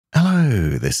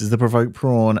Hello, this is the Provoked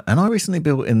Prawn, and I recently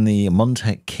built in the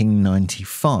Montech King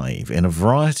 95 in a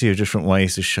variety of different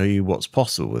ways to show you what's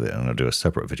possible with it. I'm going to do a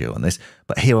separate video on this,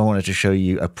 but here I wanted to show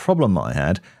you a problem I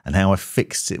had and how I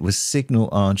fixed it with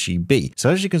SignalRGB.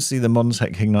 So as you can see, the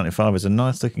Montech King 95 is a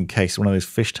nice looking case, one of those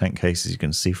fish tank cases you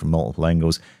can see from multiple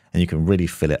angles, and you can really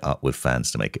fill it up with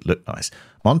fans to make it look nice.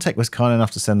 Montech was kind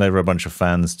enough to send over a bunch of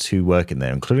fans to work in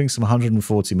there, including some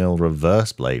 140mm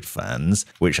reverse blade fans,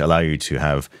 which allow you to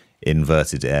have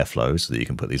inverted airflow so that you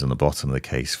can put these on the bottom of the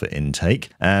case for intake,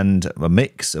 and a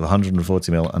mix of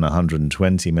 140mm and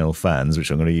 120mm fans,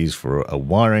 which I'm going to use for a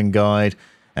wiring guide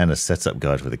and a setup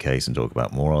guide for the case and talk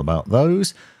about more about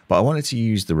those. But I wanted to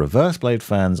use the reverse blade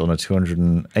fans on a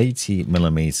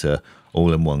 280mm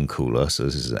all-in-one cooler, so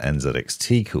this is an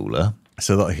NZXT cooler,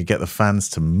 so that I could get the fans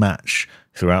to match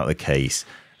throughout the case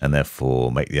and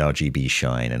therefore make the RGB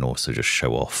shine and also just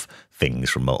show off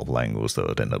things from multiple angles that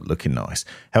would end up looking nice.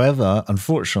 However,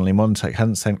 unfortunately, Montech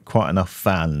hadn't sent quite enough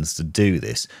fans to do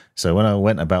this. So when I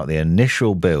went about the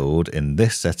initial build in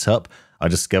this setup, I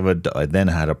discovered that I then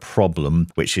had a problem,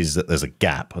 which is that there's a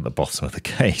gap at the bottom of the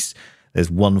case.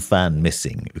 There's one fan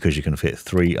missing because you can fit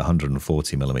 3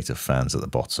 140mm fans at the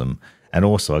bottom. And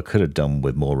also I could have done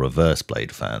with more reverse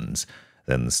blade fans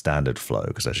than the standard flow,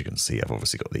 because as you can see, I've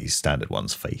obviously got these standard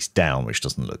ones face down, which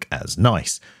doesn't look as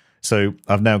nice. So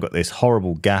I've now got this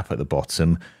horrible gap at the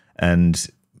bottom, and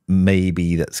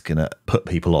maybe that's going to put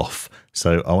people off.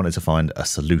 So I wanted to find a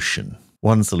solution.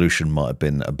 One solution might have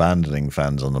been abandoning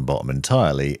fans on the bottom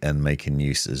entirely and making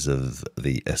uses of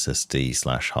the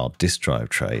SSD/hard disk drive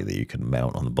tray that you can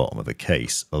mount on the bottom of the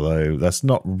case. Although that's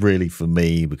not really for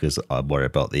me, because I worry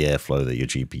about the airflow that your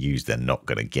GPUs they're not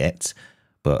going to get.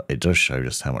 But it does show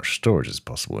just how much storage is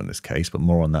possible in this case, but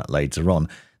more on that later on.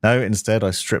 Now, instead, I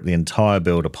stripped the entire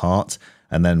build apart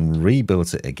and then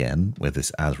rebuilt it again with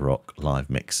this Asrock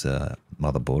Livemixer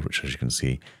motherboard, which, as you can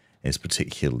see, is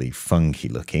particularly funky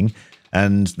looking.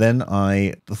 And then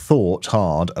I thought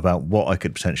hard about what I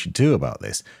could potentially do about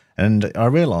this. And I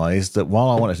realized that while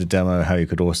I wanted to demo how you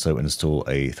could also install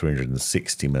a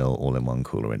 360mm all-in-one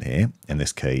cooler in here, in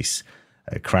this case,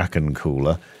 a Kraken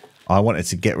cooler, I wanted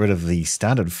to get rid of the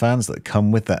standard fans that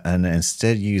come with that and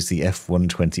instead use the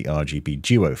F120 RGB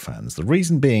Duo fans. The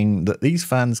reason being that these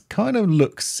fans kind of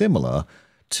look similar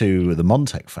to the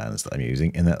Montech fans that I'm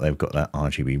using in that they've got that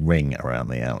RGB ring around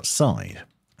the outside.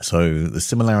 So the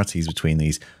similarities between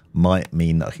these might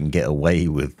mean that I can get away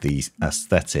with the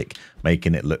aesthetic,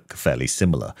 making it look fairly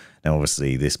similar. Now,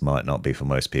 obviously, this might not be for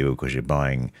most people because you're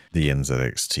buying the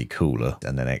NZXT cooler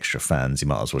and then extra fans. You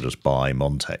might as well just buy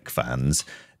Montech fans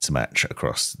to match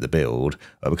across the build.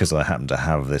 But because I happen to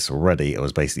have this already, I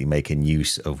was basically making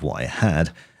use of what I had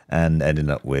and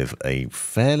ended up with a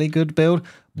fairly good build,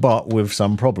 but with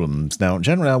some problems. Now,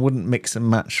 generally, I wouldn't mix and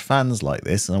match fans like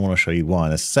this, and I want to show you why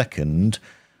in a second,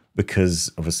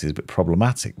 because obviously it's a bit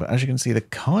problematic, but as you can see, they're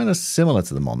kind of similar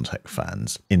to the Montech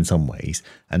fans in some ways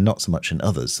and not so much in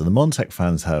others. So the Montech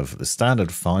fans have the standard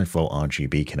 5V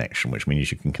RGB connection, which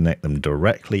means you can connect them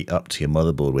directly up to your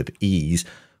motherboard with ease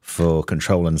for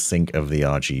control and sync of the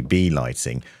RGB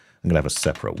lighting. I'm going to have a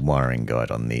separate wiring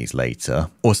guide on these later.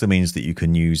 Also means that you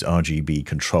can use RGB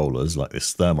controllers like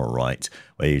this Thermalright,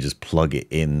 where you just plug it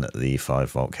in the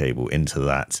 5V cable into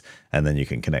that, and then you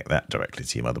can connect that directly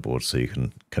to your motherboard, so you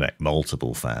can connect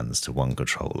multiple fans to one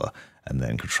controller and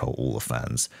then control all the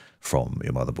fans from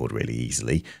your motherboard really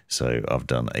easily. So I've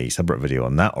done a separate video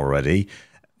on that already.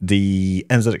 The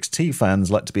NZXT fans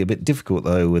like to be a bit difficult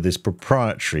though with this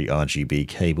proprietary RGB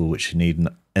cable, which you need an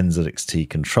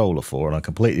NZXT controller for, and I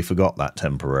completely forgot that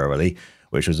temporarily,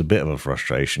 which was a bit of a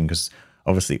frustration because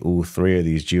obviously all 3 of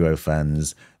these Duo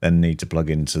fans then need to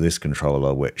plug into this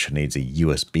controller, which needs a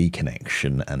USB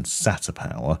connection and SATA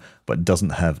power, but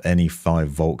doesn't have any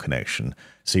 5V connection.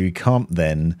 So you can't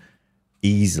then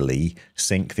easily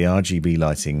sync the RGB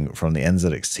lighting from the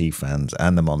NZXT fans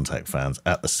and the Montech fans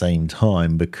at the same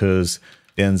time, because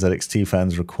the NZXT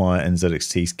fans require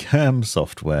NZXT's CAM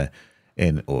software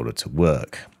in order to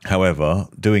work. However,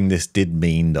 doing this did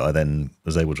mean that I then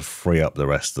was able to free up the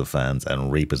rest of the fans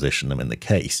and reposition them in the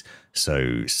case.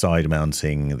 So side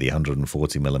mounting the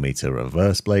 140mm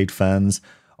reverse blade fans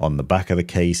on the back of the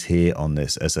case here on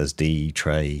this SSD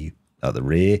tray at the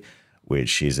rear,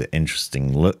 which is an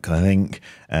interesting look, I think,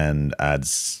 and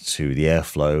adds to the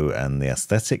airflow and the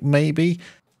aesthetic maybe.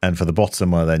 And for the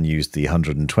bottom, I then used the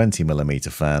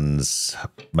 120mm fans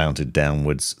mounted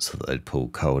downwards so that they'd pull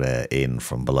cold air in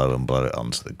from below and blow it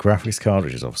onto the graphics card,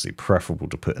 which is obviously preferable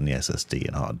to put in the SSD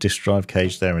and hard disk drive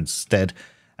cage there instead.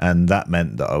 And that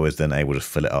meant that I was then able to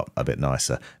fill it up a bit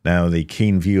nicer. Now, the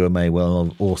keen viewer may well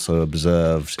have also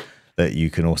observed that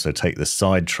you can also take the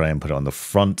side tray and put it on the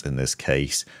front in this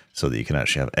case, so that you can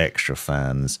actually have extra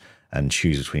fans and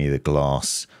choose between either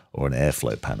glass or an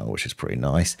airflow panel, which is pretty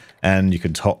nice. And you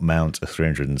can top mount a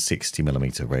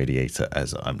 360mm radiator,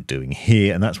 as I'm doing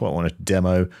here. And that's what I want to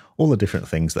demo, all the different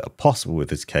things that are possible with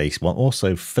this case, while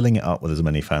also filling it up with as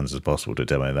many fans as possible to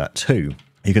demo that too.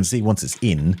 You can see once it's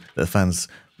in, the fans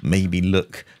maybe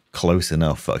look close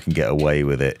enough that I can get away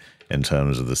with it in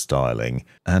terms of the styling.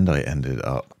 And I ended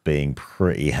up being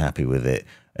pretty happy with it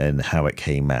and how it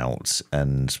came out,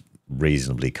 and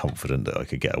reasonably confident that I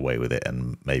could get away with it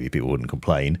and maybe people wouldn't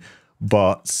complain.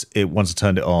 But once I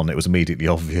turned it on, it was immediately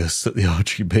obvious that the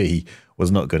RGB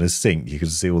was not going to sync. You can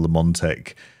see all the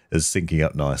Montech is syncing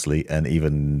up nicely, and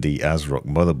even the Asrock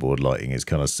motherboard lighting is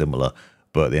kind of similar,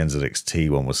 but the NZXT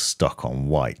one was stuck on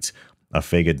white. I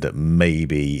figured that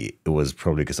maybe it was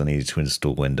probably because I needed to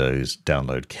install Windows,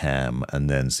 download Cam, and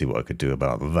then see what I could do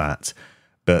about that.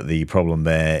 But the problem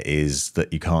there is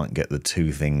that you can't get the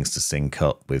two things to sync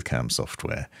up with Cam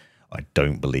software. I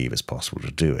don't believe it's possible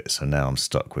to do it. So now I'm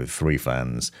stuck with 3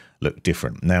 fans, look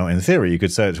different. Now, in theory, you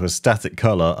could set it to a static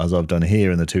color, as I've done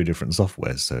here in the 2 different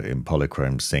softwares. So in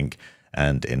Polychrome Sync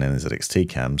and in NZXT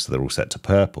Cam, so they're all set to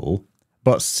purple.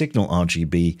 But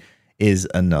SignalRGB is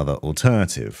another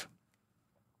alternative.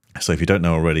 So if you don't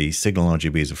know already,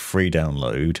 SignalRGB is a free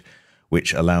download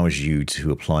which allows you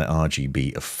to apply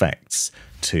RGB effects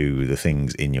to the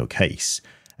things in your case.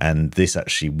 And this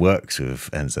actually works with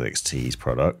NZXT's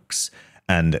products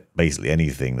and basically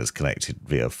anything that's connected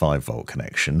via 5-volt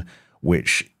connection,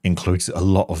 which includes a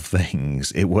lot of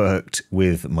things. It worked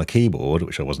with my keyboard,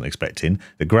 which I wasn't expecting,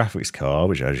 the graphics card,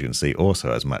 which as you can see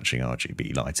also has matching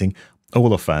RGB lighting, all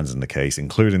the fans in the case,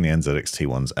 including the NZXT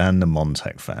ones and the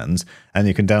Montech fans, and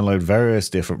you can download various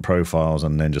different profiles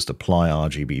and then just apply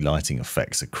RGB lighting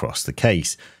effects across the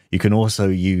case. You can also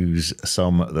use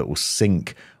some that will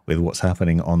sync with what's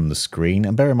happening on the screen,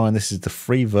 and bear in mind this is the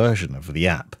free version of the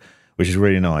app, which is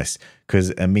really nice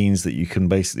because it means that you can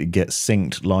basically get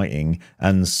synced lighting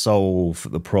and solve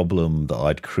the problem that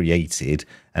I'd created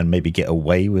and maybe get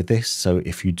away with this. So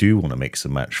if you do want to mix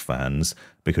and match fans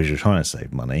because you're trying to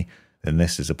save money, then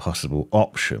this is a possible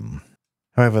option.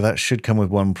 However, that should come with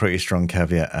one pretty strong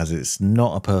caveat, as it's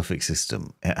not a perfect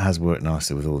system. It has worked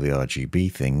nicely with all the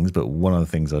RGB things, but one of the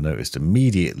things I noticed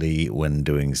immediately when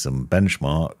doing some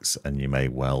benchmarks, and you may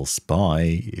well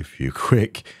spy if you're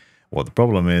quick, what the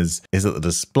problem is that the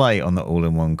display on the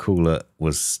all-in-one cooler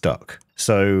was stuck.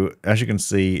 So as you can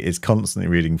see, it's constantly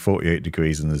reading 48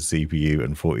 degrees on the CPU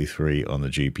and 43 on the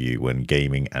GPU when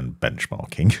gaming and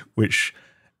benchmarking, which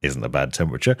isn't a bad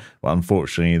temperature, but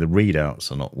unfortunately the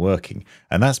readouts are not working.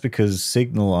 And that's because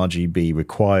SignalRGB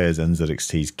requires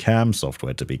NZXT's Cam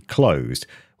software to be closed,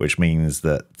 which means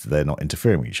that they're not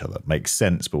interfering with each other. Makes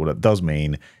sense, but what it does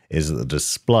mean is that the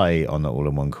display on the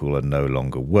all-in-one cooler no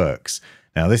longer works.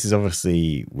 Now this is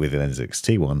obviously with an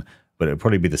NZXT one, but it'll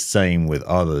probably be the same with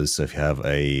others. So if you have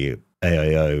a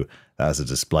AIO that has a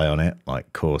display on it,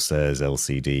 like Corsair's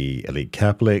LCD Elite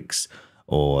Caplix,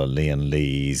 or Leon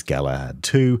Lee's Galahad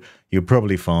 2, you'll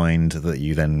probably find that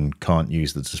you then can't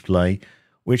use the display,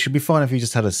 which would be fine if you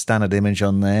just had a standard image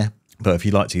on there. But if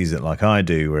you like to use it like I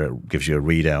do, where it gives you a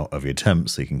readout of your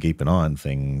temps so you can keep an eye on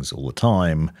things all the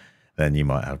time, then you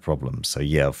might have problems. So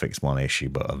yeah, I've fixed one issue,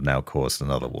 but I've now caused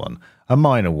another one. A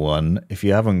minor one. If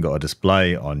you haven't got a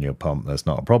display on your pump, that's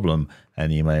not a problem,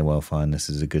 and you may well find this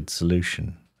is a good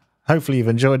solution. Hopefully you've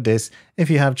enjoyed this. If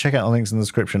you have, check out the links in the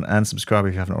description and subscribe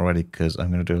if you haven't already, because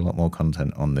I'm going to do a lot more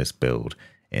content on this build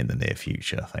in the near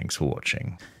future. Thanks for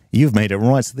watching. You've made it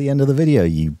right to the end of the video,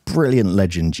 you brilliant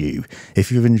legend you.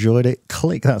 If you've enjoyed it,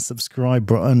 click that subscribe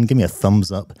button, give me a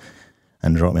thumbs up,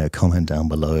 and drop me a comment down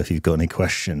below if you've got any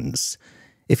questions.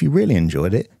 If you really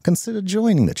enjoyed it, consider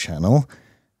joining the channel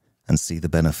and see the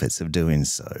benefits of doing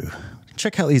so.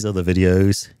 Check out these other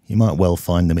videos. You might well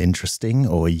find them interesting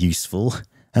or useful.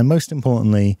 And most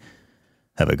importantly,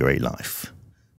 have a great life.